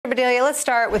Bhadelia, let's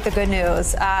start with the good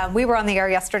news. We were on the air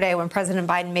yesterday when President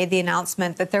Biden made the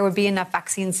announcement that there would be enough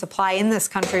vaccine supply in this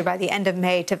country by the end of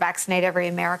May to vaccinate every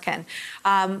American.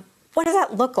 What does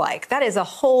that look like? That is a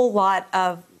whole lot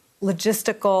of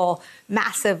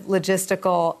massive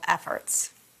logistical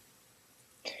efforts.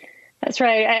 That's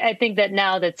right. I think that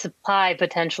now that supply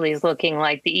potentially is looking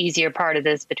like the easier part of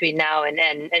this between now and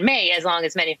May, as long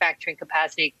as manufacturing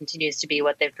capacity continues to be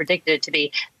what they've predicted it to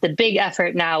be. The big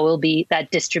effort now will be that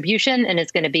distribution, and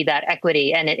it's going to be that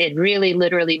equity. And it really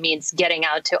literally means getting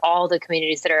out to all the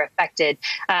communities that are affected.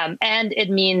 And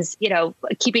it means,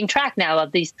 keeping track now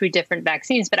of these 3 different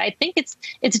vaccines. But I think it's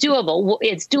doable.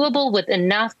 It's doable with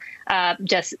enough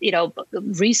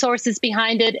resources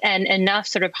behind it and enough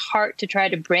sort of heart to try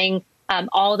to bring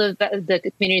all the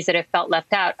communities that have felt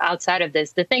left outside of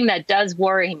this. The thing that does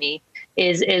worry me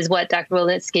is what Dr.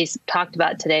 Walensky talked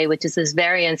about today, which is this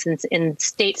variance in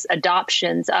states'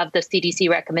 adoptions of the CDC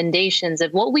recommendations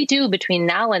of what we do between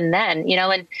now and then.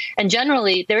 And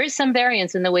generally there is some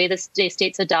variance in the way the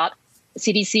states adopt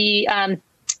CDC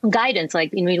guidance.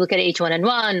 Like when you look at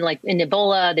H1N1, like in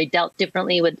Ebola, they dealt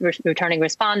differently with returning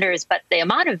responders. But the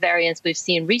amount of variance we've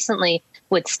seen recently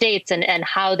with states and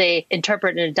how they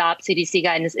interpret and adopt CDC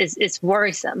guidance is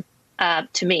worrisome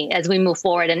to me as we move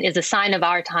forward, and is a sign of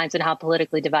our times and how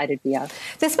politically divided we are.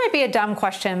 This might be a dumb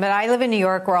question, but I live in New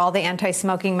York where all the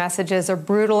anti-smoking messages are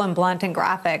brutal and blunt and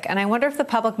graphic. And I wonder if the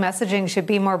public messaging should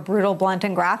be more brutal, blunt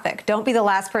and graphic. Don't be the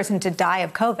last person to die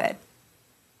of COVID.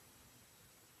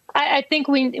 I think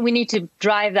we need to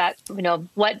drive that,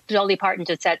 what Dolly Parton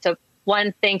just said. So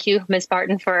one, thank you, Ms.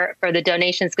 Parton, for the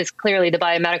donations, because clearly the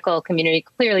biomedical community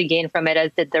clearly gained from it,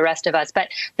 as did the rest of us. But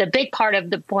the big part of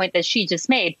the point that she just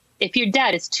made, if you're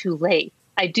dead, it's too late.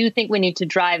 I do think we need to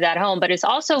drive that home, but it's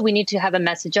also we need to have a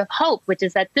message of hope, which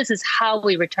is that this is how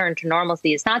we return to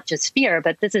normalcy. It's not just fear,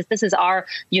 but this is our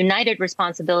united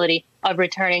responsibility of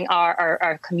returning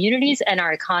our communities and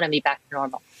our economy back to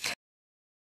normal.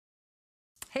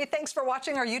 Hey, thanks for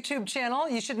watching our YouTube channel.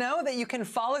 You should know that you can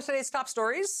follow today's top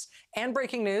stories and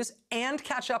breaking news and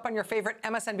catch up on your favorite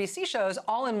MSNBC shows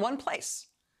all in one place.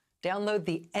 Download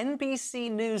the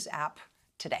NBC News app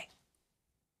today.